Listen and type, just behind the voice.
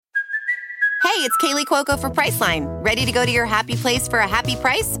Hey, it's Kaylee Cuoco for Priceline. Ready to go to your happy place for a happy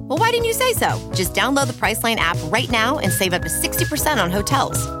price? Well, why didn't you say so? Just download the Priceline app right now and save up to 60% on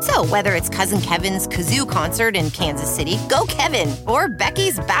hotels. So whether it's Cousin Kevin's Kazoo Concert in Kansas City, go Kevin, or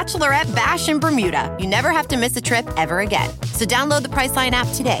Becky's Bachelorette Bash in Bermuda, you never have to miss a trip ever again. So download the Priceline app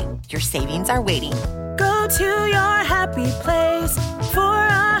today. Your savings are waiting. Go to your happy place for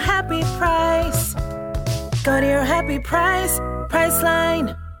a happy price. Go to your happy price,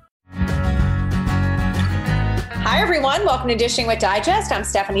 Priceline. Hi, everyone. Welcome to Dishing with Digest. I'm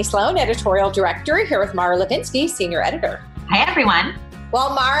Stephanie Sloan, editorial director, here with Mara Levinsky, senior editor. Hi, everyone.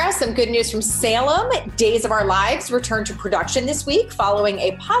 Well, Mara, some good news from Salem. Days of Our Lives returned to production this week following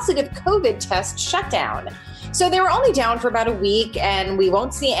a positive COVID test shutdown. So they were only down for about a week, and we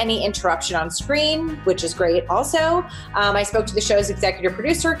won't see any interruption on screen, which is great also. I spoke to the show's executive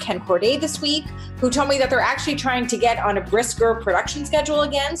producer, Ken Corday, this week, who told me that they're actually trying to get on a brisker production schedule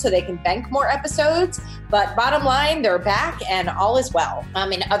again so they can bank more episodes. But bottom line, they're back and all is well.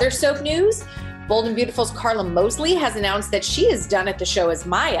 In other soap news, Bold and Beautiful's Carla Mosley has announced that she is done at the show as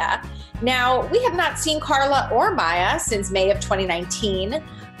Maya. Now, we have not seen Carla or Maya since May of 2019,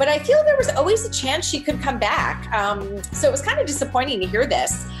 but I feel there was always a chance she could come back. So it was kind of disappointing to hear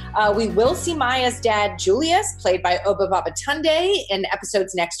this. We will see Maya's dad, Julius, played by Oba Babatunde, in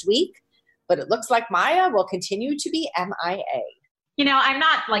episodes next week, but it looks like Maya will continue to be MIA. You know, I'm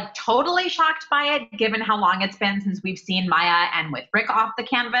not totally shocked by it, given how long it's been since we've seen Maya and with Rick off the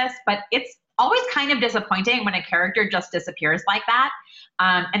canvas, but it's always kind of disappointing when a character just disappears like that.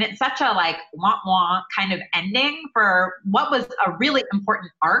 And it's such a wah-wah kind of ending for what was a really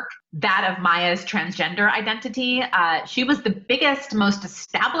important arc, that of Maya's transgender identity. She was the biggest, most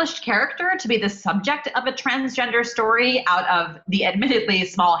established character to be the subject of a transgender story out of the admittedly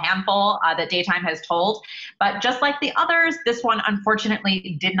small handful that Daytime has told. But just like the others, this one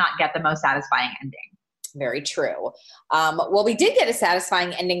unfortunately did not get the most satisfying ending. Very true. Well, we did get a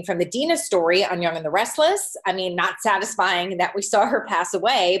satisfying ending from the Dina story on Young and the Restless. I mean, not satisfying that we saw her pass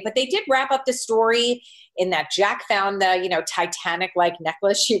away, but they did wrap up the story in that Jack found the, Titanic-like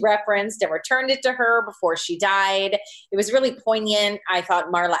necklace she referenced and returned it to her before she died. It was really poignant. I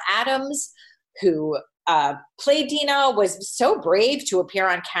thought Marla Adams, who played Dina, was so brave to appear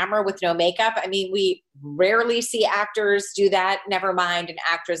on camera with no makeup. I mean, we rarely see actors do that, never mind an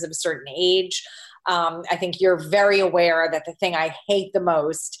actress of a certain age. I think you're very aware that the thing I hate the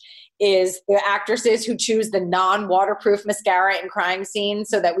most is the actresses who choose the non-waterproof mascara in crime scenes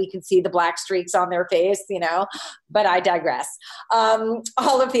so that we can see the black streaks on their face, but I digress.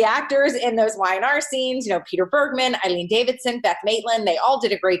 All of the actors in those Y&R scenes, Peter Bergman, Eileen Davidson, Beth Maitland, they all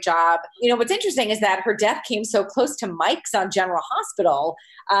did a great job. What's interesting is that her death came so close to Mike's on General Hospital,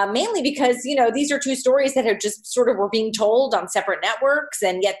 mainly because, these are two stories that have just sort of were being told on separate networks,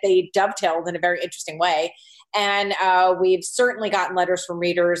 and yet they dovetailed in a very interesting way. And we've certainly gotten letters from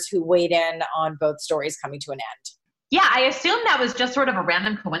readers who weighed in on both stories coming to an end. Yeah, I assume that was just sort of a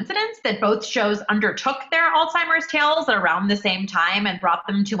random coincidence that both shows undertook their Alzheimer's tales at around the same time and brought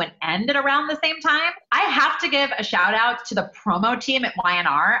them to an end at around the same time. I have to give a shout out to the promo team at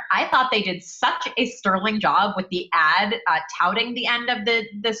Y&R. I thought they did such a sterling job with the ad touting the end of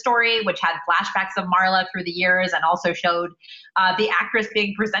the story, which had flashbacks of Marla through the years and also showed the actress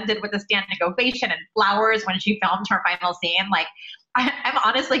being presented with a standing ovation and flowers when she filmed her final scene. I'm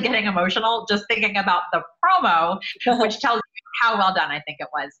honestly getting emotional just thinking about the promo, which tells you how well done I think it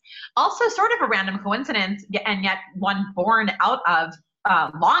was. Also sort of a random coincidence, and yet one born out of a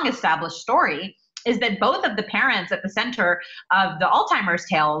long-established story, is that both of the parents at the center of the Alzheimer's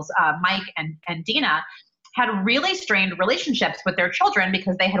tales, Mike and Dina, had really strained relationships with their children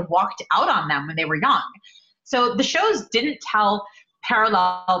because they had walked out on them when they were young. So the shows didn't tell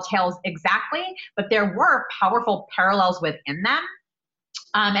parallel tales exactly, but there were powerful parallels within them.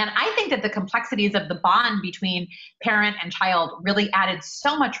 And I think that the complexities of the bond between parent and child really added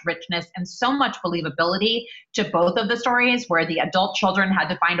so much richness and so much believability to both of the stories, where the adult children had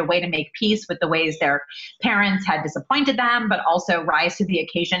to find a way to make peace with the ways their parents had disappointed them, but also rise to the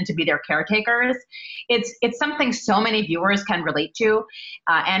occasion to be their caretakers. It's something so many viewers can relate to,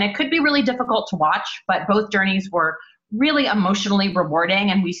 and it could be really difficult to watch, but both journeys were really emotionally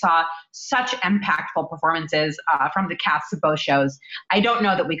rewarding, and we saw such impactful performances from the casts of both shows. I don't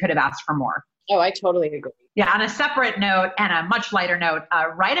know that we could have asked for more. Oh, I totally agree. Yeah, on a separate note and a much lighter note,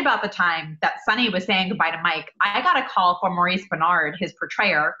 right about the time that Sonny was saying goodbye to Mike, I got a call from Maurice Bernard, his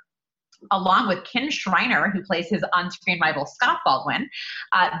portrayer, along with Ken Shriner, who plays his on-screen rival Scott Baldwin.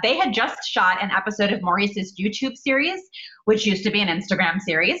 They had just shot an episode of Maurice's YouTube series, which used to be an Instagram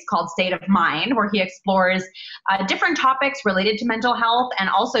series called State of Mind, where he explores different topics related to mental health and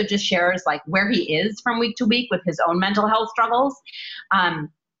also just shares like where he is from week to week with his own mental health struggles.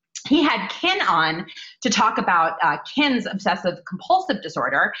 He had Ken on to talk about Ken's obsessive compulsive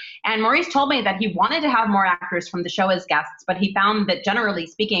disorder. And Maurice told me that he wanted to have more actors from the show as guests, but he found that generally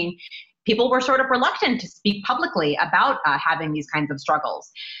speaking, people were sort of reluctant to speak publicly about having these kinds of struggles.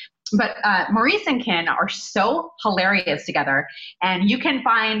 But Maurice and Ken are so hilarious together. And you can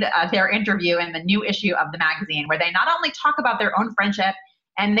find their interview in the new issue of the magazine, where they not only talk about their own friendship,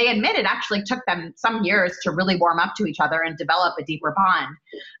 and they admit it actually took them some years to really warm up to each other and develop a deeper bond.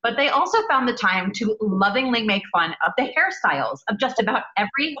 But they also found the time to lovingly make fun of the hairstyles of just about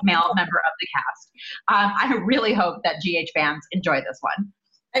every male member of the cast. I really hope that GH fans enjoy this one.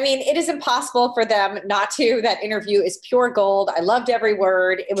 I mean, it is impossible for them not to. That interview is pure gold. I loved every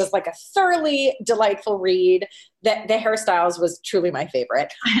word. It was like a thoroughly delightful read. The hairstyles was truly my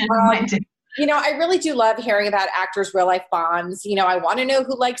favorite. You know, I really do love hearing about actors' real-life bonds. You know, I want to know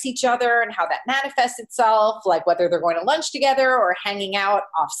who likes each other and how that manifests itself, like whether they're going to lunch together or hanging out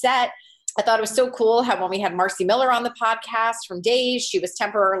off set. I thought it was so cool how when we had Marcy Miller on the podcast from Days, she was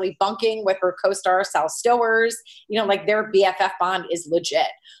temporarily bunking with her co-star Sal Stowers. You know, like their BFF bond is legit.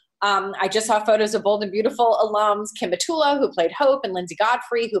 I just saw photos of Bold and Beautiful alums, Kim Matula, who played Hope, and Lindsay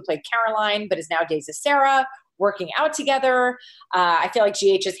Godfrey, who played Caroline, but is now Days of Sarah, working out together. I feel like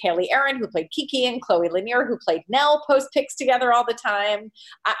GH's Haley Aaron, who played Kiki, and Chloe Lanier, who played Nell, post pics together all the time.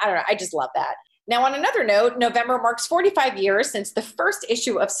 I don't know. I just love that. Now, on another note, November marks 45 years since the first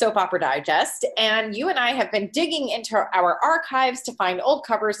issue of Soap Opera Digest, and you and I have been digging into our archives to find old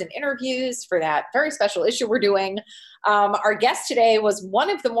covers and interviews for that very special issue we're doing. Our guest today was one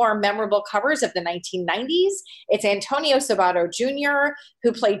of the more memorable covers of the 1990s. It's Antonio Sabato Jr.,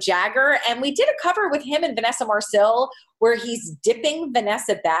 who played Jagger, and we did a cover with him and Vanessa Marcil where he's dipping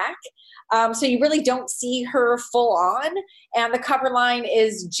Vanessa back. So you really don't see her full on. And the cover line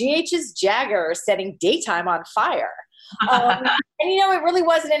is GH's Jagger setting daytime on fire. And you know, it really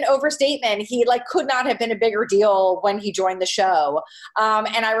wasn't an overstatement. He like could not have been a bigger deal when he joined the show.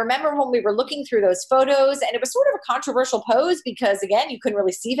 And I remember when we were looking through those photos, and it was sort of a controversial pose because again, you couldn't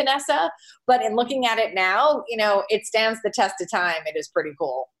really see Vanessa, but in looking at it now, you know, it stands the test of time. It is pretty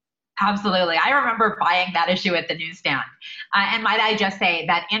cool. Absolutely. I remember buying that issue at the newsstand. And might I just say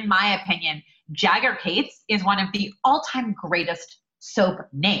that in my opinion, Jagger Cates is one of the all-time greatest soap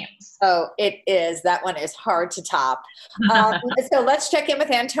names. Oh, it is. That one is hard to top. So let's check in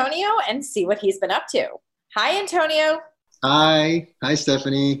with Antonio and see what he's been up to. Hi, Antonio. Hi. Hi,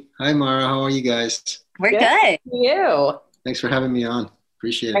 Stephanie. Hi, Mara. How are you guys? We're good. How are you? Thanks for having me on.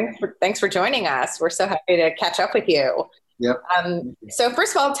 Appreciate it. Thanks for joining us. We're so happy to catch up with you. Yep. So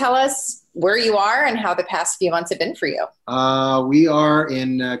first of all, tell us where you are and how the past few months have been for you. We are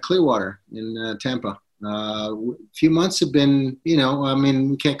in Clearwater in Tampa. A few months have been, you know, I mean,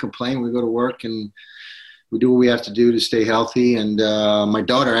 we can't complain. We go to work and we do what we have to do to stay healthy. And my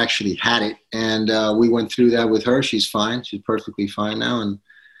daughter actually had it, and we went through that with her. She's fine. She's perfectly fine now, and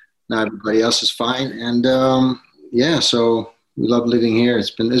now everybody else is fine. And yeah, so we love living here.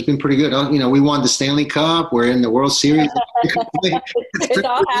 It's been pretty good. You know, we won the Stanley Cup. We're in the World Series. It's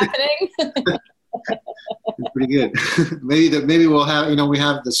all happening. It's pretty good. Maybe we'll have, you know, we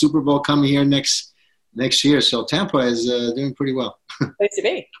have the Super Bowl coming here next year. So Tampa is doing pretty well. Place to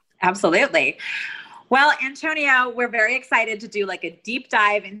be. Absolutely. Well, Antonio, we're very excited to do like a deep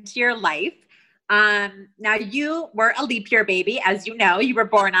dive into your life. Now you were a leap year baby, as you know. You were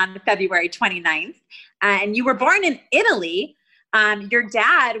born on February 29th, and you were born in Italy. Your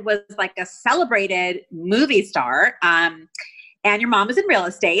dad was like a celebrated movie star, and your mom was in real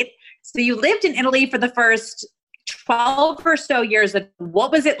estate. So you lived in Italy for the first 12 or so years.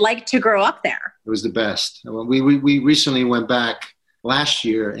 What was it like to grow up there? It was the best. We recently went back last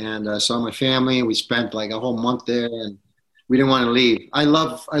year and saw my family. We spent like a whole month there, and we didn't want to leave. I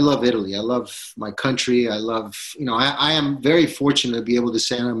love Italy. I love my country. I love, you know, I am very fortunate to be able to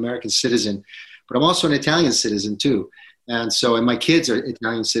say I'm an American citizen, but I'm also an Italian citizen too. And so, and my kids are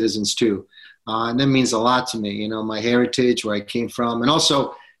Italian citizens too. And that means a lot to me, you know, my heritage, where I came from. And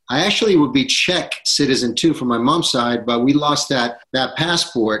also, I actually would be Czech citizen too from my mom's side, but we lost that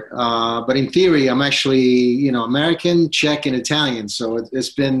passport. But in theory, I'm actually, you know, American, Czech, and Italian. So it's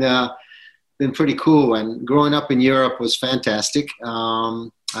been pretty cool. And growing up in Europe was fantastic.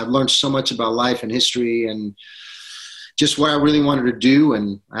 I've learned so much about life and history and just what I really wanted to do.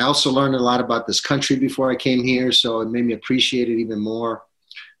 And I also learned a lot about this country before I came here. So it made me appreciate it even more.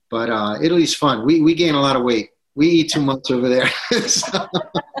 But Italy's fun. We gain a lot of weight. We eat too much over there. So,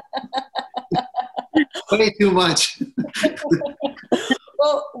 way too much.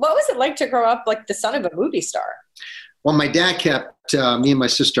 Well, what was it like to grow up like the son of a movie star? Well, my dad kept me and my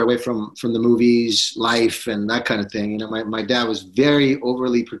sister away from the movies, life, and that kind of thing. You know, my dad was very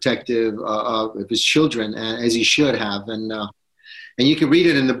overly protective of his children, as he should have. And you can read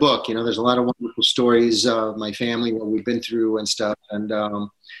it in the book. You know, there's a lot of wonderful stories of my family, what we've been through and stuff. And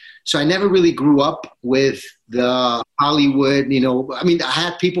so I never really grew up with the Hollywood, you know. I mean, I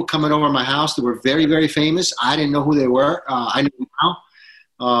had people coming over my house that were very, very famous. I didn't know who they were. I know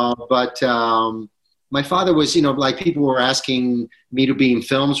now. But my father was, you know, like people were asking me to be in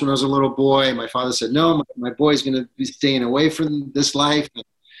films when I was a little boy. My father said, no, my boy's going to be staying away from this life.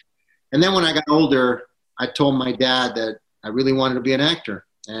 And then when I got older, I told my dad that I really wanted to be an actor.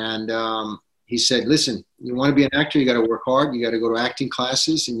 And he said, listen, you want to be an actor, you got to work hard. You got to go to acting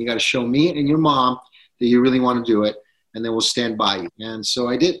classes, and you got to show me and your mom that you really want to do it. And then we'll stand by you. And so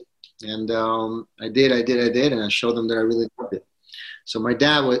I did. And I did. And I showed them that I really loved it. So my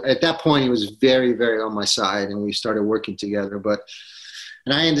dad was, at that point, he was very, very on my side, and we started working together.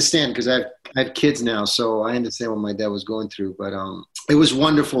 And I understand because I have kids now, so I understand what my dad was going through. But it was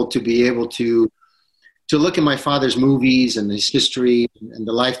wonderful to be able to look at my father's movies and his history and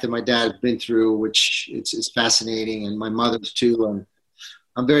the life that my dad had been through, which it's fascinating, and my mother's too. And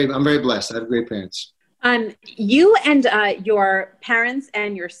I'm very blessed. I have great parents. You and your parents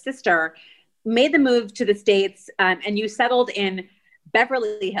and your sister made the move to the States, and you settled in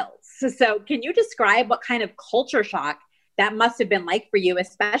Beverly Hills. So can you describe what kind of culture shock that must have been like for you,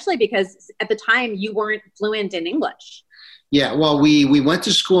 especially because at the time you weren't fluent in English? Yeah, well, we went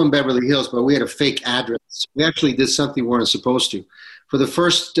to school in Beverly Hills, but we had a fake address. We actually did something we weren't supposed to. For the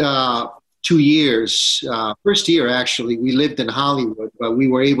first 2 years, first year actually, we lived in Hollywood, but we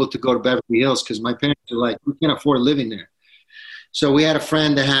were able to go to Beverly Hills because my parents were like, we can't afford living there. So we had a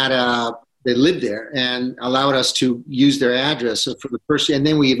friend that lived there and allowed us to use their address. So for the first year, and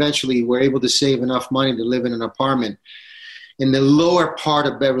then we eventually were able to save enough money to live in an apartment in the lower part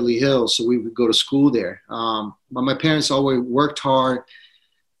of Beverly Hills, so we would go to school there. But my parents always worked hard,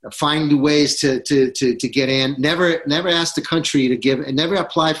 finding ways to get in. Never asked the country to give, and never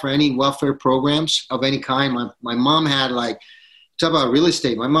applied for any welfare programs of any kind. My mom had talk about real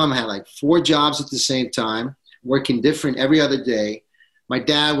estate. My mom had 4 jobs at the same time, working different every other day. My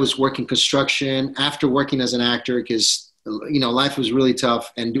dad was working construction after working as an actor because, you know, life was really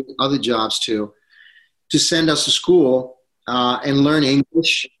tough, and doing other jobs too, to send us to school and learn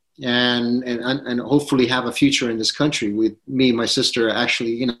English and hopefully have a future in this country. With me and my sister,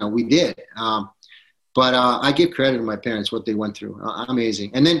 actually, you know, we did. But I give credit to my parents, what they went through.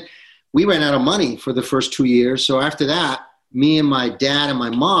 Amazing. And then we ran out of money for the first 2 years. So after that, me and my dad and my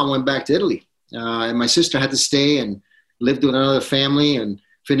mom went back to Italy. And my sister had to stay and lived with another family and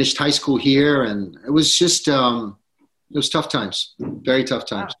finished high school here. And it was just, it was tough times, very tough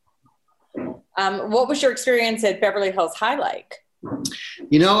times. What was your experience at Beverly Hills High like?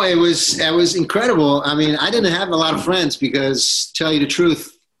 You know, it was incredible. I mean, I didn't have a lot of friends because, to tell you the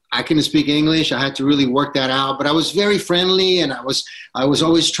truth, I couldn't speak English. I had to really work that out. But I was very friendly, and I was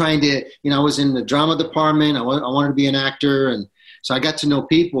always trying to, you know, I was in the drama department. I wanted to be an actor, and so I got to know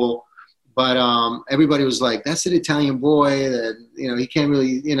people. But everybody was like, "That's an Italian boy that, you know, he can't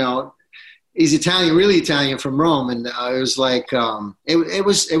really, you know." He's Italian, really Italian from Rome. And it was like, it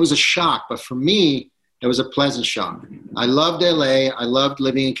was a shock. But for me, it was a pleasant shock. I loved LA. I loved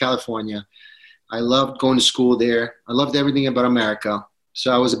living in California. I loved going to school there. I loved everything about America.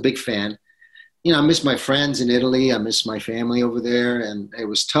 So I was a big fan. You know, I miss my friends in Italy. I miss my family over there. And it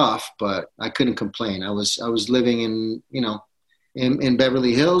was tough, but I couldn't complain. I was living in, you know, in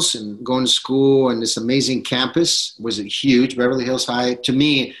Beverly Hills and going to school, and this amazing campus was huge. Beverly Hills High, to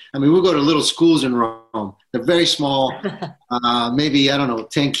me, I mean, we go to little schools in Rome. They're very small, maybe, I don't know,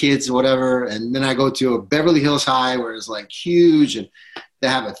 10 kids or whatever. And then I go to a Beverly Hills High where it's like huge, and they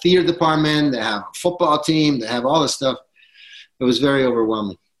have a theater department, they have a football team, they have all this stuff. It was very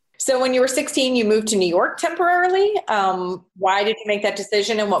overwhelming. So when you were 16, you moved to New York temporarily. Why did you make that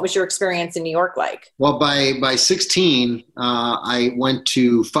decision, and what was your experience in New York like? Well, by 16, I went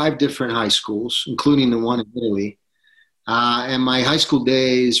to 5 different high schools, including the one in Italy. And my high school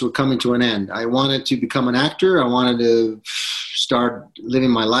days were coming to an end. I wanted to become an actor. I wanted to start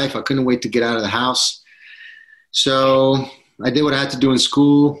living my life. I couldn't wait to get out of the house. So I did what I had to do in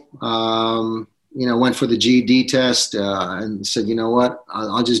school. You know, went for the GED test and said, you know what,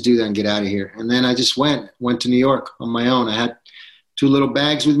 I'll just do that and get out of here. And then I just went to New York on my own. I had 2 little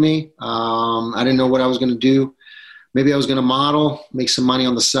bags with me. I didn't know what I was going to do, maybe I was going to model, make some money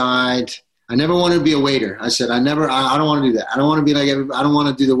on the side. I never wanted to be a waiter. I said, I don't want to do that. I don't want to be like I don't want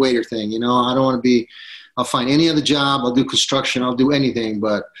to do the waiter thing. I don't want to be, I'll find any other job. I'll do construction. I'll do anything,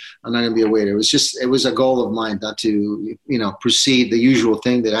 but I'm not going to be a waiter. It was a goal of mine not to, proceed the usual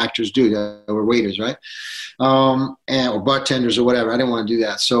thing that actors do, that were waiters, right? Or bartenders or whatever. I didn't want to do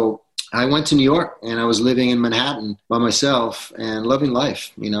that. So I went to New York and I was living in Manhattan by myself and loving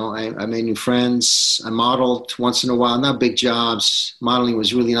life. I made new friends. I modeled once in a while, not big jobs. Modeling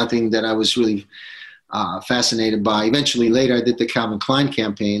was really nothing that I was really fascinated by. Eventually later I did the Calvin Klein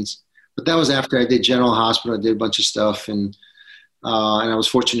campaigns, but that was after I did General Hospital. I did a bunch of stuff and I was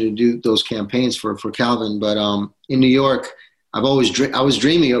fortunate to do those campaigns for Calvin. But in New York, I was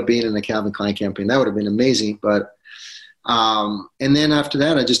dreaming of being in the Calvin Klein campaign. That would have been amazing. But and then after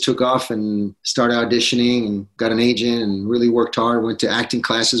that, I just took off and started auditioning and got an agent and really worked hard. Went to acting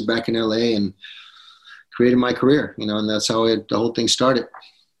classes back in LA and created my career, and that's how the whole thing started.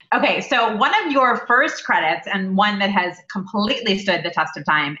 Okay, so one of your first credits, and one that has completely stood the test of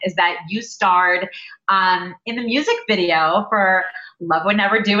time, is that you starred in the music video for Love Would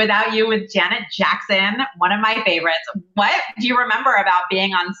Never Do Without You with Janet Jackson, one of my favorites. What do you remember about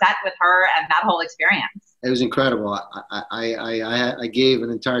being on set with her and that whole experience? It was incredible. I gave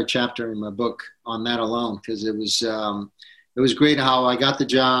an entire chapter in my book on that alone, because it was great how I got the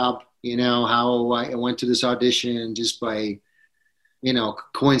job, how I went to this audition just by,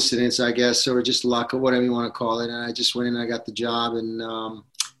 coincidence, I guess, or just luck or whatever you want to call it. And I just went in and I got the job.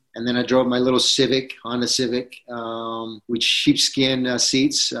 And then I drove my little Honda Civic, with sheepskin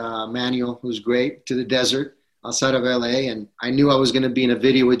seats, manual. It was great, to the desert outside of LA. And I knew I was going to be in a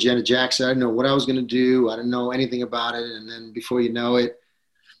video with Janet Jackson. I didn't know what I was going to do. I didn't know anything about it. And then before you know it,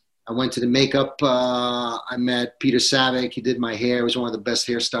 I went to the makeup. I met Peter Savick. He did my hair. He was one of the best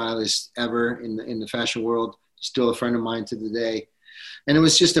hairstylists ever in the fashion world. Still a friend of mine to the day. And it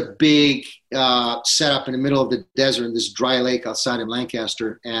was just a big setup in the middle of the desert in this dry lake outside of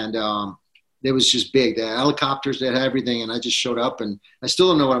Lancaster. And it was just big. They had helicopters, they had everything. And I just showed up and I still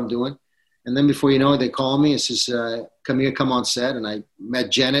don't know what I'm doing. And then before you know it, they call me and says, come on set. And I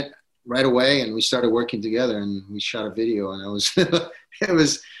met Janet right away and we started working together and we shot a video. And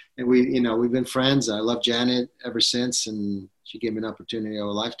we've been friends. I love Janet ever since. And she gave me an opportunity of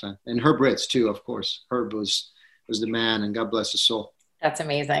a lifetime. And Herb Ritts too, of course. Herb was the man, and God bless his soul. That's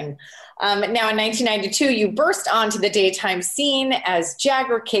amazing. Now, in 1992, you burst onto the daytime scene as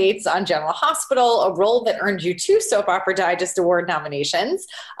Jagger Cates on General Hospital, a role that earned you 2 Soap Opera Digest Award nominations.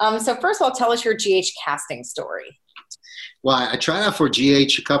 So first of all, tell us your GH casting story. Well, I tried out for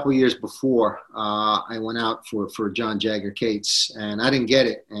GH a couple of years before I went out for John Jagger Cates, and I didn't get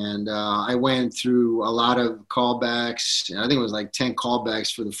it. And I went through a lot of callbacks. I think it was like 10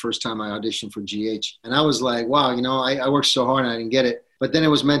 callbacks for the first time I auditioned for GH. And I was like, wow, I worked so hard and I didn't get it. But then it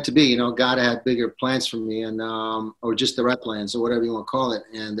was meant to be. God had bigger plans for me, and or just the rep plans or whatever you want to call it.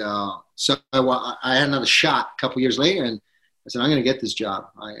 And so I had another shot a couple of years later, and I said, I'm going to get this job.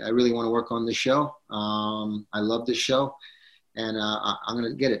 I really want to work on this show. I love this show, and I'm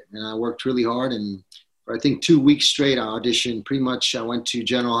going to get it. And I worked really hard, and for I think 2 weeks straight, I auditioned. Pretty much I went to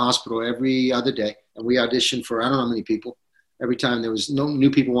General Hospital every other day, and we auditioned for I don't know how many people. Every time there was no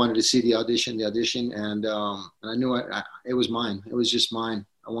new people wanted to see the audition, and I knew it was mine. It was just mine.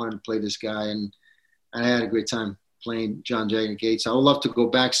 I wanted to play this guy, and I had a great time playing John Jagger Cates. I would love to go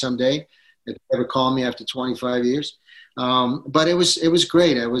back someday if they ever call me after 25 years. But it was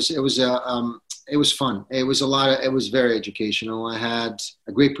great. It was fun. It was very educational. I had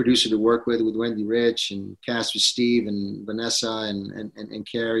a great producer to work with Wendy Rich, and cast with Steve and Vanessa and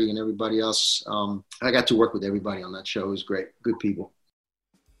Carrie and everybody else. I got to work with everybody on that show. It was great. Good people.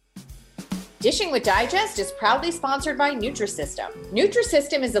 Dishing with Digest is proudly sponsored by Nutrisystem.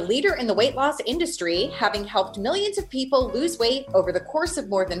 Nutrisystem is a leader in the weight loss industry, having helped millions of people lose weight over the course of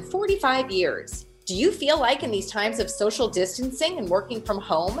more than 45 years. Do you feel like in these times of social distancing and working from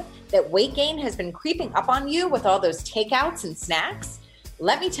home that weight gain has been creeping up on you with all those takeouts and snacks?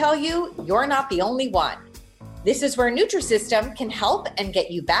 Let me tell you, you're not the only one. This is where Nutrisystem can help and get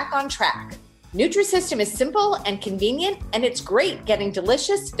you back on track. Nutrisystem is simple and convenient, and it's great getting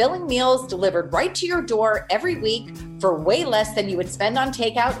delicious, filling meals delivered right to your door every week for way less than you would spend on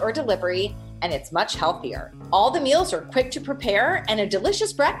takeout or delivery, and it's much healthier. All the meals are quick to prepare, and a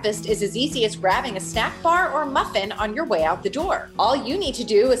delicious breakfast is as easy as grabbing a snack bar or muffin on your way out the door. All you need to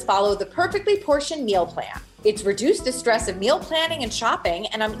do is follow the perfectly portioned meal plan. It's reduced the stress of meal planning and shopping,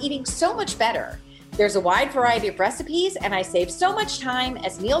 and I'm eating so much better. There's a wide variety of recipes, and I save so much time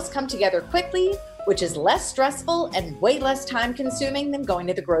as meals come together quickly which is less stressful and way less time consuming than going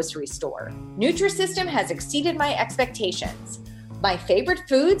to the grocery store. Nutrisystem has exceeded my expectations. My favorite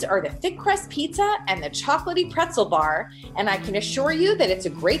foods are the thick crust pizza and the chocolatey pretzel bar, and I can assure you that it's a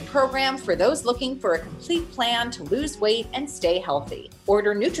great program for those looking for a complete plan to lose weight and stay healthy.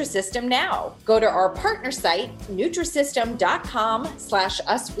 Order Nutrisystem now. Go to our partner site,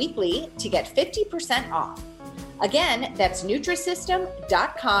 nutrisystem.com/usweekly to get 50% off. Again, that's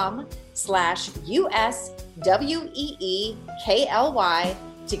nutrisystem.com/USWEEKLY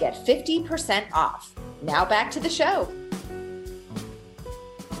to get 50% off. Now back to the show.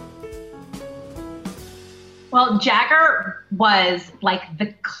 Well, Jagger was like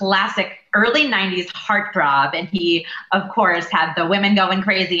the classic early 90s heartthrob. And he, of course, had the women going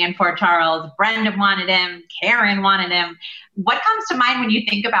crazy in Port Charles. Brenda wanted him. Karen wanted him. What comes to mind when you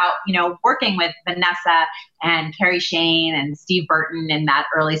think about, working with Vanessa and Carrie Shane and Steve Burton in that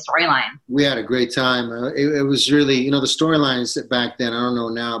early storyline? We had a great time. It was really, the storylines back then, I don't know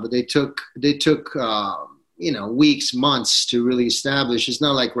now, but they took weeks, months to really establish. It's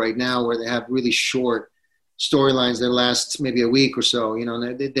not like right now where they have really short storylines that last maybe a week or so. They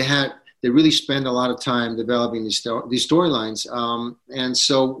really spend a lot of time developing these storylines, and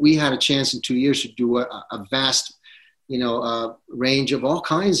so we had a chance in 2 years to do a vast, range of all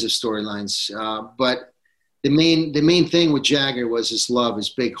kinds of storylines. But the main thing with Jagger was his love,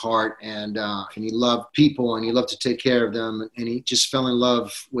 his big heart, and he loved people, and he loved to take care of them, and he just fell in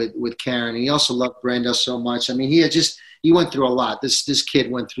love with Karen. And he also loved Brenda so much. I mean, he went through a lot. This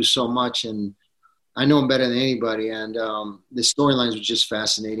kid went through so much, and I know him better than anybody, and the storylines were just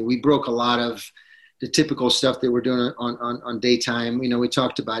fascinating. We broke a lot of the typical stuff that we're doing on daytime. We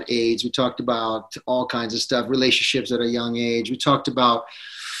talked about AIDS. We talked about all kinds of stuff, relationships at a young age. We talked about,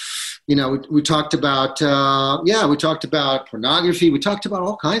 we talked about pornography. We talked about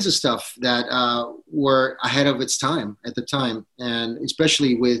all kinds of stuff that were ahead of its time at the time, and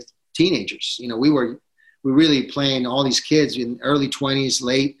especially with teenagers. We're really playing all these kids in early 20s,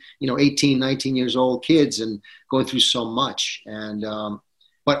 late, 18, 19 years old kids, and going through so much. And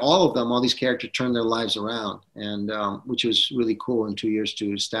but all these characters turned their lives around, and which was really cool in 2 years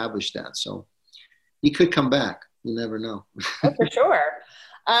to establish that. So he could come back. You never know. Oh, for sure.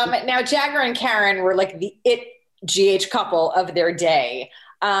 Now, Jagger and Karen were like the GH couple of their day.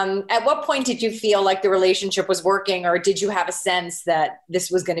 At what point did you feel like the relationship was working, or did you have a sense that this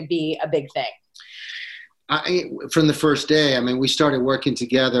was going to be a big thing? From the first day, we started working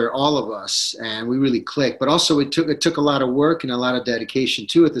together, all of us, and we really clicked. But also, it took a lot of work and a lot of dedication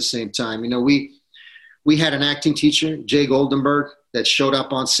too. At the same time, we had an acting teacher, Jay Goldenberg, that showed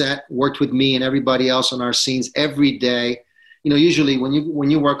up on set, worked with me and everybody else on our scenes every day. Usually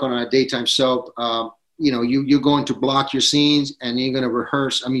when you work on a daytime soap, you're going to block your scenes and you're going to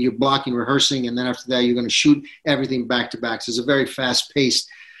rehearse. You're blocking, rehearsing, and then after that, you're going to shoot everything back to back. So it's a very fast paced.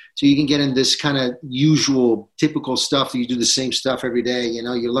 So you can get in this kind of usual, typical stuff that you do the same stuff every day.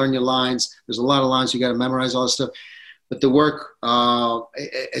 You learn your lines. There's a lot of lines. You got to memorize all this stuff. But the work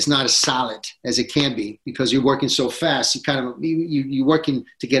is not as solid as it can be because you're working so fast. You're working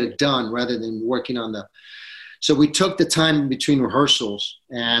to get it done rather than working on the. So we took the time between rehearsals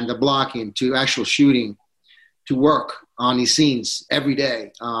and the blocking to actual shooting to work on these scenes every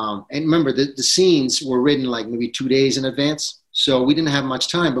day. And remember, the scenes were written like maybe 2 days in advance. So we didn't have much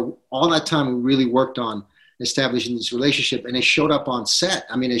time, but all that time we really worked on establishing this relationship, and it showed up on set.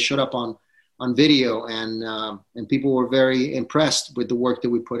 It showed up on video, and people were very impressed with the work that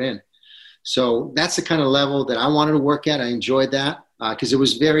we put in. So that's the kind of level that I wanted to work at. I enjoyed that because it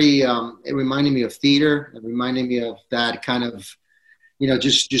was very, it reminded me of theater. It reminded me of that kind of,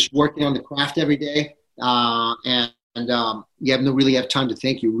 just working on the craft every day. And you really have time to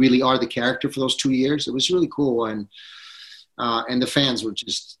think. You really are the character for those 2 years. It was really cool. And the fans were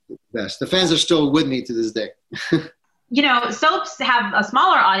just the best. The fans are still with me to this day. Soaps have a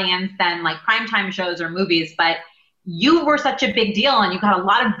smaller audience than like primetime shows or movies, but you were such a big deal and you got a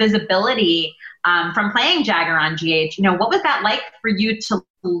lot of visibility from playing Jagger on GH. What was that like for you to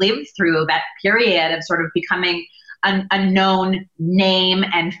live through that period of sort of becoming a known name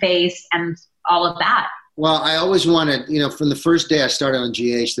and face and all of that? Well, I always wanted, from the first day I started on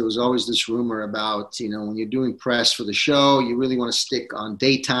GH, there was always this rumor about, when you're doing press for the show, you really want to stick on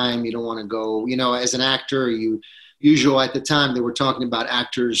daytime. You don't want to go, as an actor, at the time they were talking about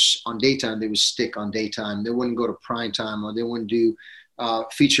actors on daytime, they would stick on daytime. They wouldn't go to prime time or they wouldn't do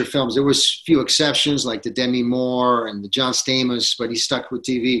feature films. There was few exceptions like the Demi Moore and the John Stamos, but he stuck with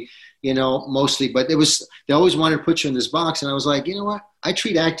TV, mostly. But they always wanted to put you in this box. And I was like, you know what? I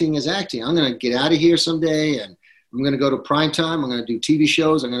treat acting as acting. I'm going to get out of here someday and I'm going to go to prime time. I'm going to do TV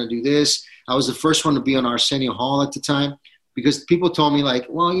shows. I'm going to do this. I was the first one to be on Arsenio Hall at the time, because people told me like,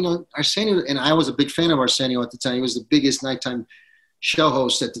 well, Arsenio, and I was a big fan of Arsenio at the time. He was the biggest nighttime show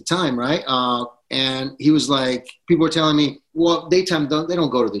host at the time, right? And he was like, people were telling me, well, daytime, they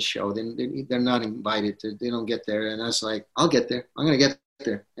don't go to the show. They're not invited. They don't get there. And I was like, I'll get there. I'm going to get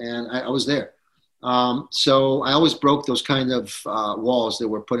there. And I was there. So I always broke those kind of walls that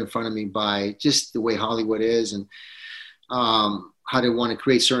were put in front of me by just the way Hollywood is, and how they want to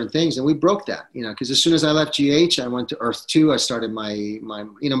create certain things. And we broke that, because as soon as I left GH, I went to Earth 2. I started my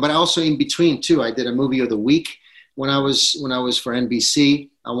but also in between too, I did a movie of the week when I was for NBC.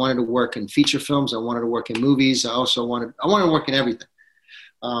 I wanted to work in feature films. I wanted to work in movies. I wanted to work in everything.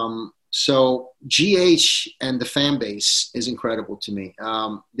 So GH and the fan base is incredible to me.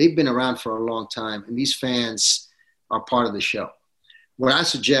 They've been around for a long time, and these fans are part of the show. What I would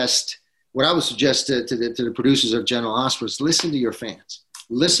suggest to the producers of General Hospital is listen to your fans.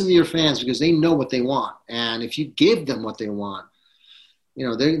 Listen to your fans, because they know what they want. And if you give them what they want,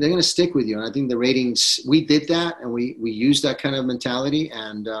 they're going to stick with you. And I think the ratings, we did that, and we used that kind of mentality,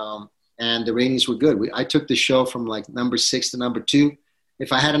 and the ratings were good. I took the show from like number 6 to number 2.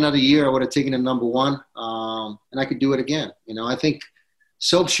 If I had another year, I would have taken it number 1, and I could do it again. I think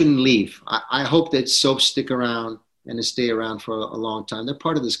soaps shouldn't leave. I hope that soaps stick around and they stay around for a long time. They're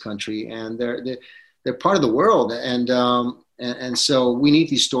part of this country, and they're part of the world. And so we need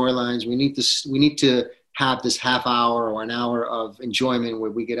these storylines. We need to have this half hour or an hour of enjoyment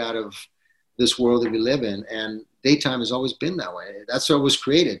where we get out of this world that we live in. And daytime has always been that way. That's what was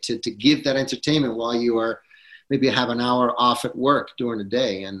created, to give that entertainment while you are maybe have an hour off at work during the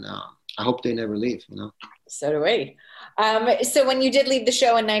day. And I hope they never leave, So do we. So when you did leave the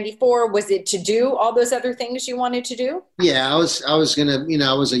show in 94, was it to do all those other things you wanted to do? Yeah, I was gonna,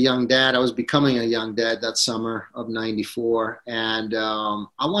 I was a young dad. I was becoming a young dad that summer of 94. And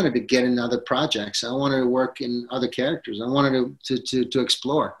I wanted to get in other projects. I wanted to work in other characters. I wanted to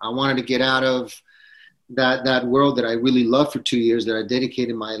explore. I wanted to get out of that world that I really loved for 2 years, that I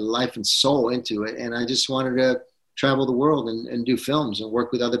dedicated my life and soul into it. And I just wanted to travel the world and do films and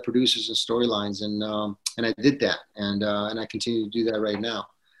work with other producers and storylines. And I did that. And I continue to do that right now.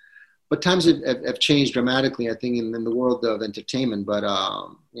 But times have changed dramatically, I think, in the world of entertainment. But,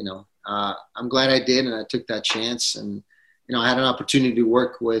 I'm glad I did. And I took that chance. And, I had an opportunity to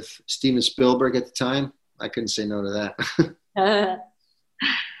work with Steven Spielberg at the time. I couldn't say no to that.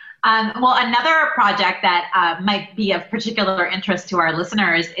 Well, another project that might be of particular interest to our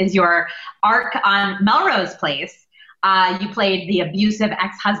listeners is your arc on Melrose Place. You played the abusive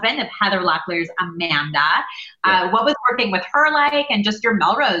ex-husband of Heather Locklear's Amanda. What was working with her like, and just your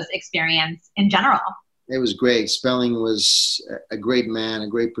Melrose experience in general? It was great. Spelling was a great man, a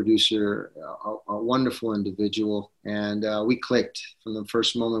great producer, a wonderful individual. And we clicked from the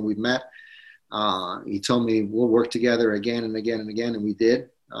first moment we met. He told me we'll work together again and again and again, and we did.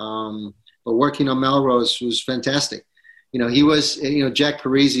 But working on Melrose was fantastic. He was, Jack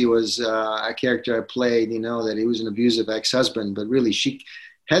Parisi was a character I played, that he was an abusive ex-husband, but really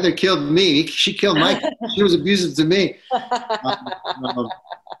Heather killed me. She killed Mike. She was abusive to me.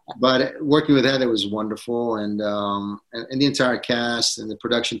 But working with Heather was wonderful, and the entire cast and the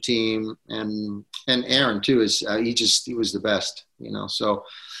production team and Aaron too he was the best, so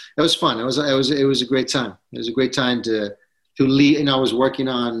it was fun. It was a great time. It was a great time to lead. I was working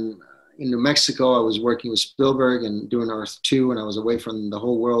in New Mexico. I was working with Spielberg and doing Earth 2, and I was away from the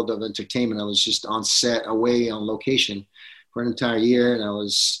whole world of entertainment. I was just on set, away on location for an entire year.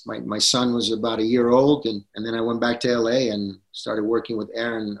 And my son was about a year old, and then I went back to LA and started working with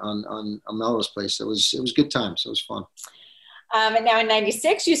Aaron on Melrose Place. It was good times. It was fun. And now in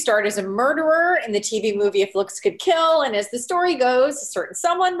 96, you starred as a murderer in the TV movie If Looks Could Kill. And as the story goes, a certain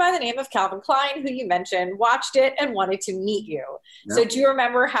someone by the name of Calvin Klein, who you mentioned, watched it and wanted to meet you. Yep. So do you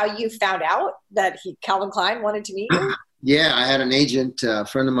remember how you found out that Calvin Klein wanted to meet you? Yeah, I had an agent, a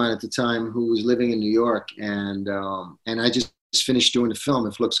friend of mine at the time, who was living in New York. And I just finished doing the film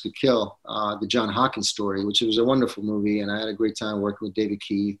If Looks Could Kill, the John Hawkins story, which was a wonderful movie. And I had a great time working with David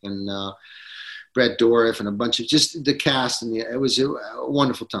Keith and Brett Dourif and a bunch of just the cast, and it was a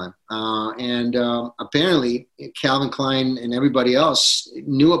wonderful time. Apparently Calvin Klein and everybody else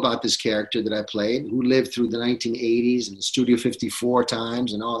knew about this character that I played, who lived through the 1980s and the Studio 54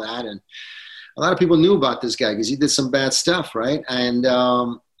 times and all that. And a lot of people knew about this guy because he did some bad stuff, right? And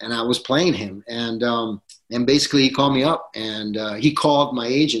I was playing him, and basically he called me up, and he called my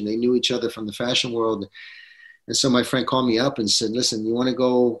agent. They knew each other from the fashion world. And so my friend called me up and said, listen, you want to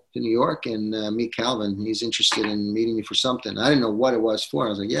go to New York and meet Calvin? He's interested in meeting you for something. I didn't know what it was for. I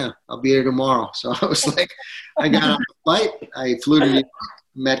was like, yeah, I'll be here tomorrow. So I was like, I got on a flight. I flew to New York,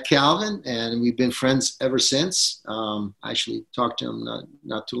 met Calvin, and we've been friends ever since. I actually talked to him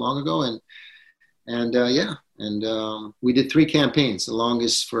not too long ago, we did 3 campaigns, the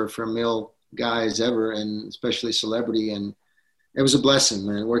longest for male guys ever, and especially celebrity. And it was a blessing,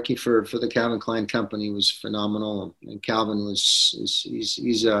 man. Working for the Calvin Klein company was phenomenal. And Calvin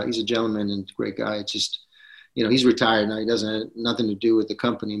he's a gentleman and a great guy. It's just, he's retired now. He doesn't have nothing to do with the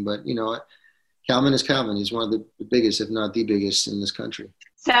company, but Calvin is Calvin. He's one of the biggest, if not the biggest, in this country.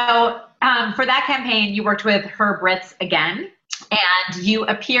 So for that campaign, you worked with Herb Ritts again, and you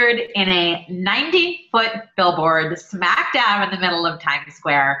appeared in a 90-foot billboard smack dab in the middle of Times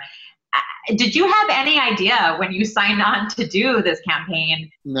Square. Did you have any idea when you signed on to do this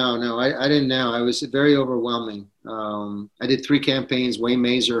campaign? No, I didn't know. It was very overwhelming. I did 3 campaigns: Wayne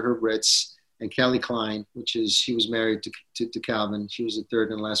Mazer, Herb Ritts, and Kelly Klein, she was married to Calvin. She was the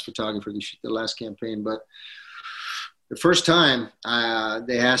third and last photographer to shoot the last campaign. But the first time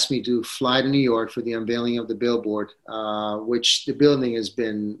they asked me to fly to New York for the unveiling of the billboard, which the building has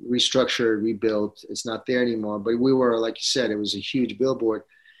been restructured, rebuilt. It's not there anymore. But we were, like you said, it was a huge billboard.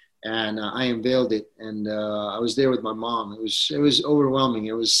 And I unveiled it, and I was there with my mom. It was overwhelming.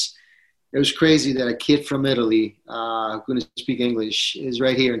 It was crazy that a kid from Italy who couldn't speak English is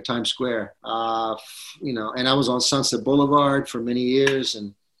right here in Times Square. And I was on Sunset Boulevard for many years,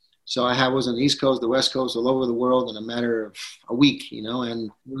 and so I was on the East Coast, the West Coast, all over the world in a matter of a week.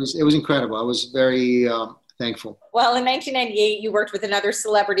 And it was incredible. I was very thankful. Well, in 1998, you worked with another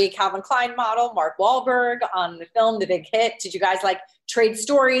celebrity, Calvin Klein model, Mark Wahlberg, on the film The Big Hit. Did you guys trade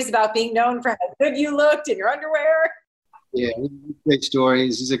stories about being known for how good you looked in your underwear? Yeah, great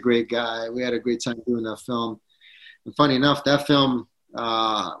stories. He's a great guy. We had a great time doing that film. And funny enough, that film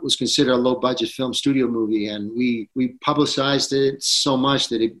was considered a low-budget film studio movie, and we publicized it so much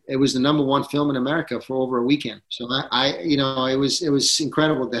that it was the #1 film in America for over a weekend. So it was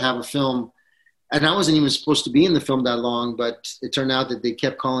incredible to have a film. And I wasn't even supposed to be in the film that long, but it turned out that they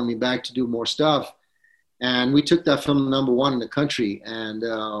kept calling me back to do more stuff. And we took that film to #1 in the country, and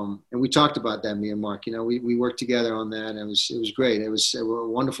we talked about that, me and Mark. We worked together on that, and it was great. It was a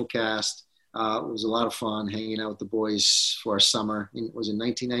wonderful cast. It was a lot of fun hanging out with the boys for our summer. It was in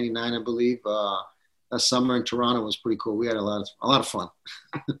 1999, I believe. That summer in Toronto was pretty cool. We had a lot of fun.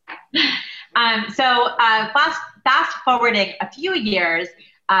 Fast forwarding a few years,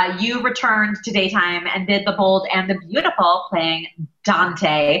 you returned to daytime and did The Bold and the Beautiful, playing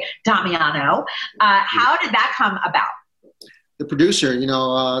Dante Damiano. How did that come about? The producer,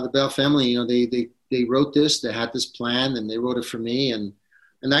 the Bell family, they wrote this. They had this plan, and they wrote it for me. And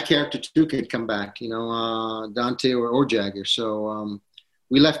that character too could come back, Dante or Jagger. So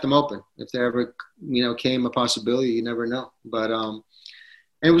we left them open. If there ever, came a possibility, you never know. But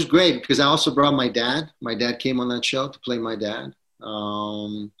it was great because I also brought my dad. My dad came on that show to play my dad.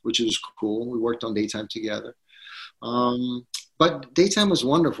 Which was cool. We worked on daytime together. But daytime was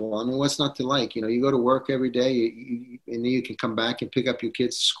wonderful. I mean, what's not to like? You go to work every day, and then you can come back and pick up your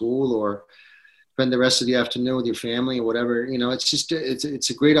kids to school or spend the rest of the afternoon with your family or whatever. It's just, it's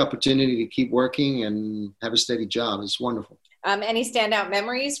a great opportunity to keep working and have a steady job. It's wonderful. Any standout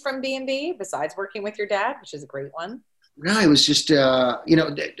memories from B&B besides working with your dad, which is a great one? No, it was just, I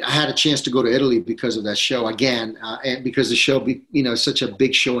had a chance to go to Italy because of that show again, and because the show, such a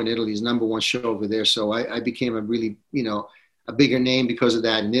big show in Italy, is #1 show over there. So I became a really, a bigger name because of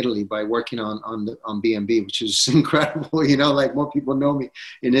that in Italy by working on B&B, which is incredible. More people know me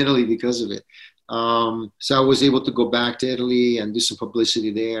in Italy because of it. So I was able to go back to Italy and do some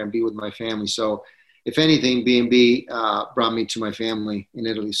publicity there and be with my family. So if anything, B&B brought me to my family in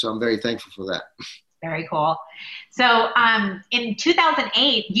Italy. So I'm very thankful for that. Very cool. So in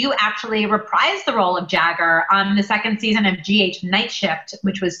 2008, you actually reprised the role of Jagger on the 2nd season of GH Night Shift,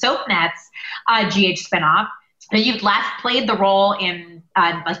 which was SoapNet's GH spinoff. You last played the role in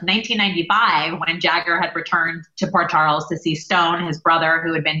 1995 when Jagger had returned to Port Charles to see Stone, his brother,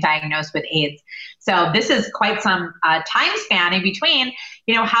 who had been diagnosed with AIDS. So this is quite some time span in between.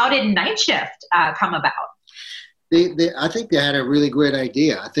 How did Night Shift come about? I think they had a really great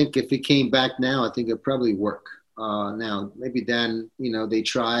idea. I think if it came back now, I think it'd probably work. Now, maybe then, they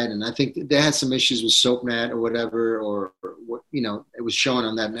tried, and I think they had some issues with SoapNet or whatever, or what, it was showing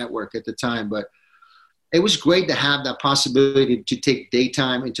on that network at the time. But it was great to have that possibility to take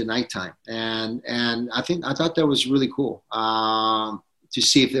daytime into nighttime, and I thought that was really cool to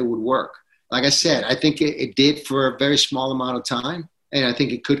see if it would work. Like I said, I think it did for a very small amount of time, and I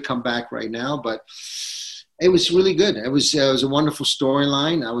think it could come back right now, but. It was really good. It was a wonderful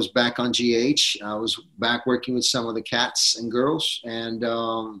storyline. I was back on GH. I was back working with some of the cats and girls, and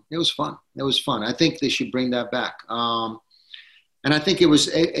it was fun. It was fun. I think they should bring that back. And I think it was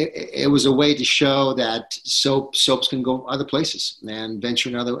a way to show that soaps can go other places and venture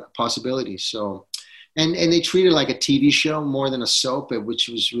in other possibilities. So, and they treat it like a TV show more than a soap, which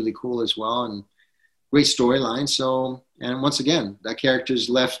was really cool as well, and great storyline. So, and once again, that character is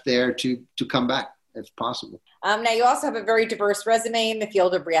left there to come back if possible. Now, you also have a very diverse resume in the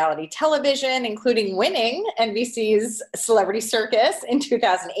field of reality television, including winning NBC's Celebrity Circus in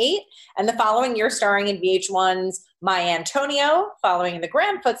 2008, and the following year starring in VH1's My Antonio, following in the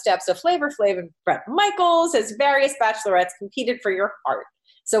grand footsteps of Flavor Flav and Bret Michaels, as various bachelorettes competed for your heart.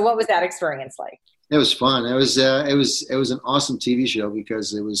 So what was that experience like? It was fun. It was an awesome TV show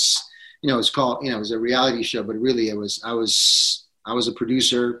because it was, it was called, it was a reality show, but really I was a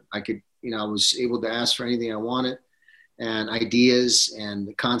producer. I was able to ask for anything I wanted, and ideas and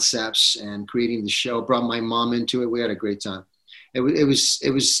the concepts and creating the show. Brought my mom into it. We had a great time. It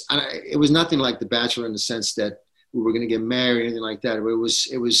was nothing like The Bachelor in the sense that we were going to get married or anything like that. It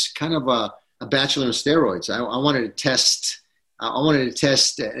was kind of a Bachelor on steroids. I wanted to test. I wanted to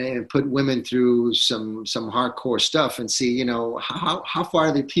test and put women through some hardcore stuff and see, how far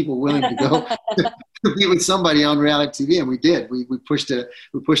are the people willing to go to be with somebody on reality TV, and we did. We pushed the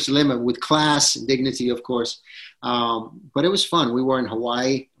limit with class and dignity, of course. But it was fun. We were in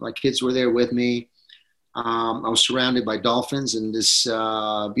Hawaii. My kids were there with me. I was surrounded by dolphins in this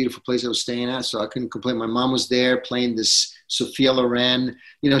beautiful place I was staying at, so I couldn't complain. My mom was there playing this Sophia Loren.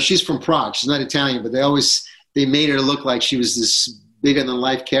 She's from Prague. She's not Italian, but they made her look like she was this bigger than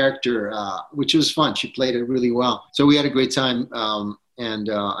life character, which was fun. She played it really well. So we had a great time. And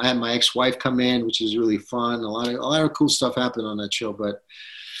I had my ex-wife come in, which was really fun. A lot of cool stuff happened on that show. But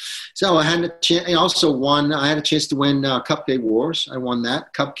so I had I had a chance to win Cupcake Wars. I won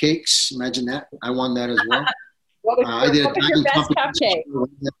that. Cupcakes, imagine that. I won that as well. What was your best cupcake?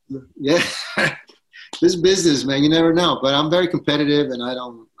 Yeah. This business, man, you never know. But I'm very competitive, and I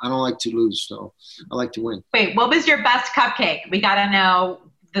don't like to lose, so I like to win. Wait, what was your best cupcake? We got to know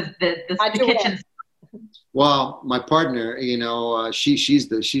the kitchen. Well, my partner, she's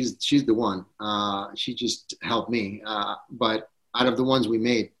the one. She just helped me. But out of the ones we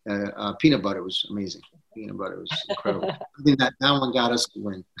made, peanut butter was amazing. Peanut butter was incredible. I think that one got us to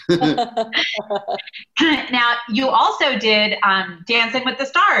win. Now, you also did Dancing with the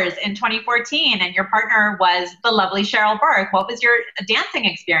Stars in 2014, and your partner was the lovely Cheryl Burke. What was your dancing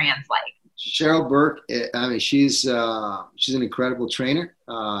experience like? Cheryl Burke, she's an incredible trainer.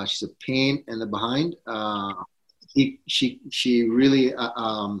 She's a pain in the behind. She really,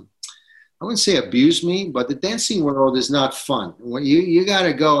 I wouldn't say abused me, but the dancing world is not fun. When you got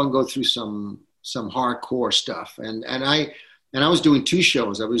to go through some hardcore stuff. And I was doing two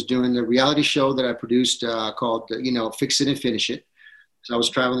shows. I was doing the reality show that I produced called, Fix It and Finish It. So I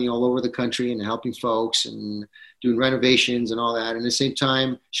was traveling all over the country and helping folks and doing renovations and all that. And at the same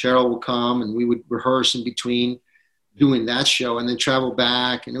time, Cheryl would come and we would rehearse in between doing that show and then travel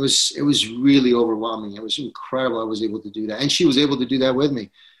back. And it was really overwhelming. It was incredible I was able to do that. And she was able to do that with me.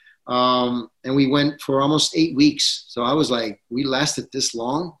 And we went for almost 8 weeks. So I was like, we lasted this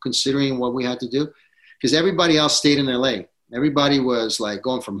long considering what we had to do, because everybody else stayed in LA. Everybody was like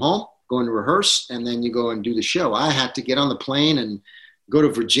going from home, going to rehearse, and then you go and do the show. I had to get on the plane and go to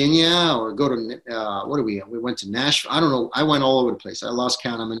Virginia or go to, we went to Nashville. I don't know. I went all over the place. I lost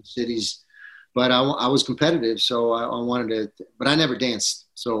count how many cities, but I was competitive. So I wanted to, but I never danced.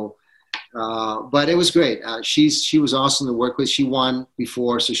 So, but it was great. She was awesome to work with. She won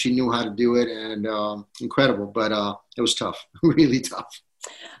before, so she knew how to do it, and incredible. But it was tough, really tough.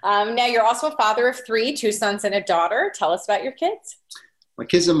 Now you're also a father of 3, 2 sons and a daughter. Tell us about your kids. My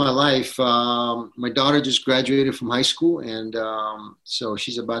kids in my life. My daughter just graduated from high school, and so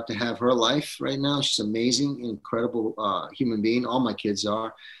she's about to have her life right now. She's amazing, incredible human being. All my kids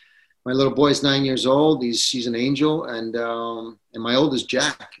are. My little boy is 9 years old. She's an angel, and my oldest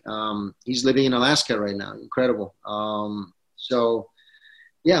Jack. He's living in Alaska right now. Incredible. So,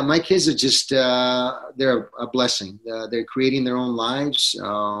 yeah, my kids are just they're a blessing. They're creating their own lives,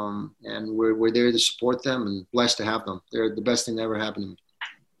 and we're there to support them and blessed to have them. They're the best thing that ever happened to me.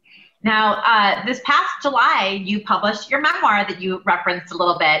 Now, this past July, you published your memoir that you referenced a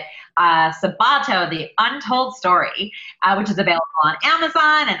little bit, Sabato, The Untold Story, which is available on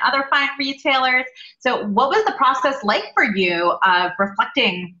Amazon and other fine retailers. So what was the process like for you of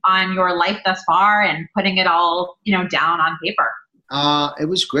reflecting on your life thus far and putting it all, down on paper? It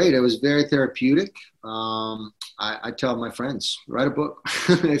was great. It was very therapeutic. I tell my friends, write a book.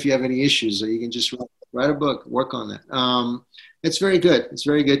 If you have any issues, or you can just write a book, work on that. It's very good. It's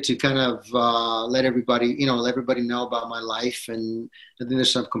very good to kind of let everybody know about my life. And I think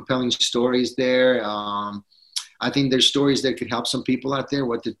there's some compelling stories there. I I think there's stories that could help some people out there,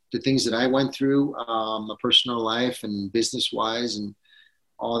 what the things that I went through, my personal life and business wise and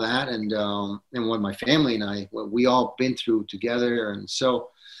all that. And what my family and I, what we all been through together. And so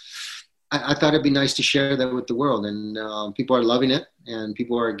I thought it'd be nice to share that with the world, and people are loving it, and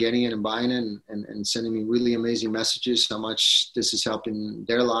people are getting it and buying it, and sending me really amazing messages, how much this is helping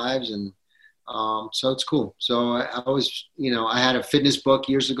their lives. And so it's cool. So I was, I had a fitness book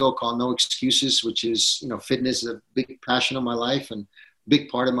years ago called No Excuses, which is, fitness is a big passion of my life and big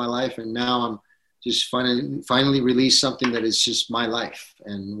part of my life. And now I'm just finally released something that is just my life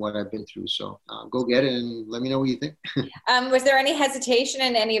and what I've been through. So go get it and let me know what you think. Was there any hesitation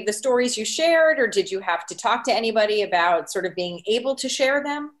in any of the stories you shared, or did you have to talk to anybody about sort of being able to share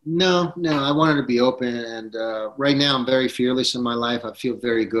them? No, I wanted to be open. And right now I'm very fearless in my life. I feel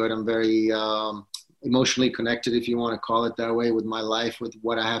very good. I'm very emotionally connected, if you want to call it that way, with my life, with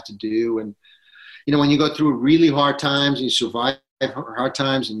what I have to do. And, when you go through really hard times and you survive hard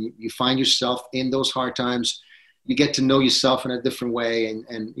times and you find yourself in those hard times, you get to know yourself in a different way,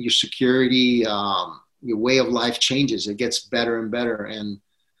 and your security, your way of life changes. It gets better and better. And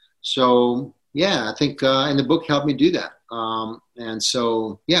so, I think, and the book helped me do that. And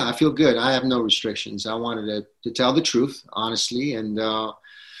so, I feel good. I have no restrictions. I wanted to tell the truth, honestly. And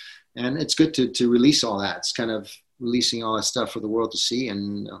it's good to release all that. It's kind of releasing all that stuff for the world to see.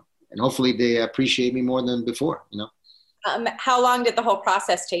 And hopefully they appreciate me more than before, How long did the whole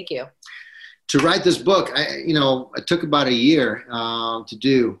process take you? To write this book, it took about a year to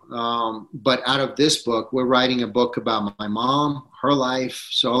do. But out of this book, we're writing a book about my mom, her life.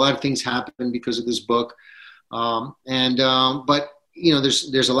 So a lot of things happened because of this book. But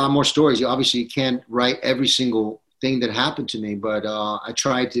there's a lot more stories. Obviously, you can't write every single thing that happened to me, but I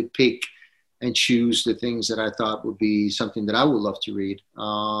tried to pick and choose the things that I thought would be something that I would love to read.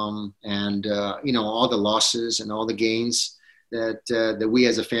 All the losses and all the gains that we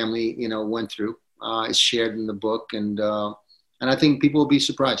as a family, went through is shared in the book. And I think people will be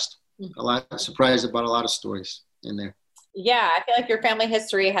surprised, surprised about a lot of stories in there. Yeah, I feel like your family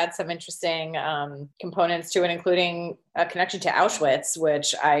history had some interesting components to it, including a connection to Auschwitz,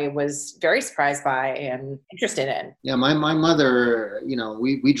 which I was very surprised by and interested in. Yeah, my mother,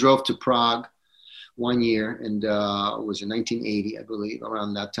 we drove to Prague one year, and it was in 1980, I believe,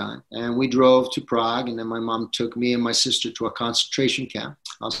 around that time. And we drove to Prague, and then my mom took me and my sister to a concentration camp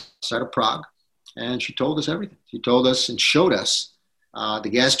outside of Prague. And she told us everything. She told us and showed us the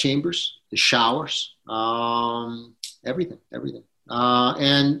gas chambers, the showers, everything.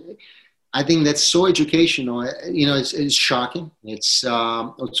 And I think that's so educational. It's shocking. It's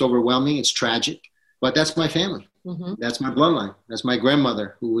overwhelming. It's tragic. But that's my family. Mm-hmm. That's my bloodline. That's my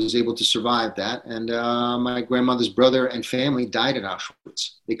grandmother who was able to survive that. And my grandmother's brother and family died at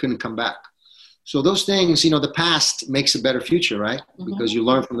Auschwitz. They couldn't come back. So those things, the past makes a better future, right? Mm-hmm. Because you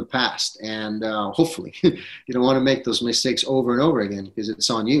learn from the past. And hopefully you don't want to make those mistakes over and over again, because it's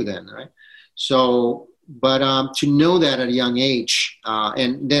on you then, right? So, but to know that at a young age,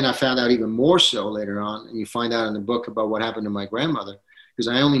 and then I found out even more so later on, and you find out in the book about what happened to my grandmother, because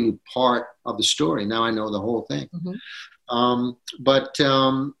I only knew part of the story. Now I know the whole thing. Mm-hmm.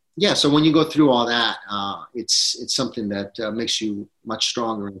 So when you go through all that, it's something that makes you much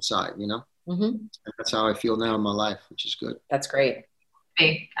stronger inside, Mm-hmm. And that's how I feel now in my life, which is good. That's great.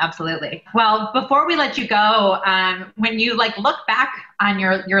 Absolutely. Well, before we let you go, when you look back on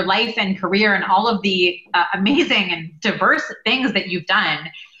your life and career and all of the amazing and diverse things that you've done,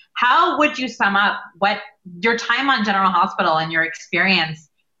 how would you sum up what your time on General Hospital and your experience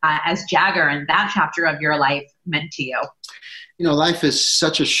as Jagger and that chapter of your life meant to you? Life is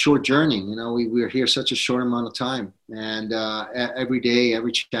such a short journey. We're here such a short amount of time. And every day,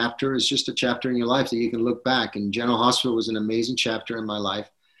 every chapter is just a chapter in your life that you can look back. And General Hospital was an amazing chapter in my life.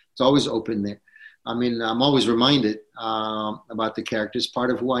 It's always open there. I'm always reminded about the characters,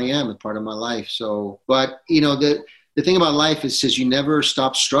 part of who I am and part of my life. So, but, the thing about life is you never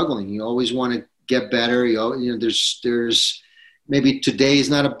stop struggling. You always want to get better. There's maybe today is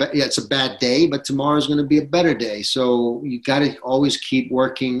it's a bad day, but tomorrow is going to be a better day. So you got to always keep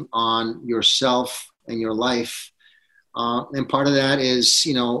working on yourself and your life. And part of that is,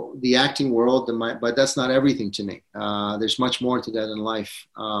 the acting world, but that's not everything to me. There's much more to that in life.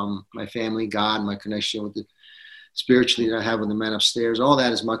 My family, God, my connection with the spiritually that I have with the man upstairs, all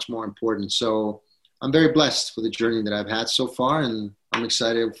that is much more important. So I'm very blessed for the journey that I've had so far, and I'm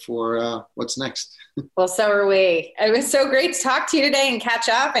excited for what's next. Well, so are we. It was so great to talk to you today and catch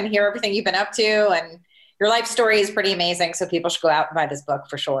up and hear everything you've been up to. And your life story is pretty amazing, so people should go out and buy this book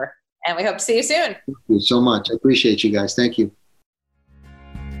for sure. And we hope to see you soon. Thank you so much. I appreciate you guys. Thank you.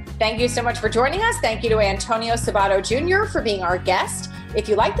 Thank you so much for joining us. Thank you to Antonio Sabato Jr. for being our guest. If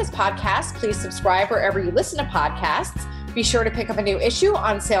you like this podcast, please subscribe wherever you listen to podcasts. Be sure to pick up a new issue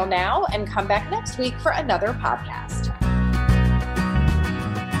on sale now and come back next week for another podcast.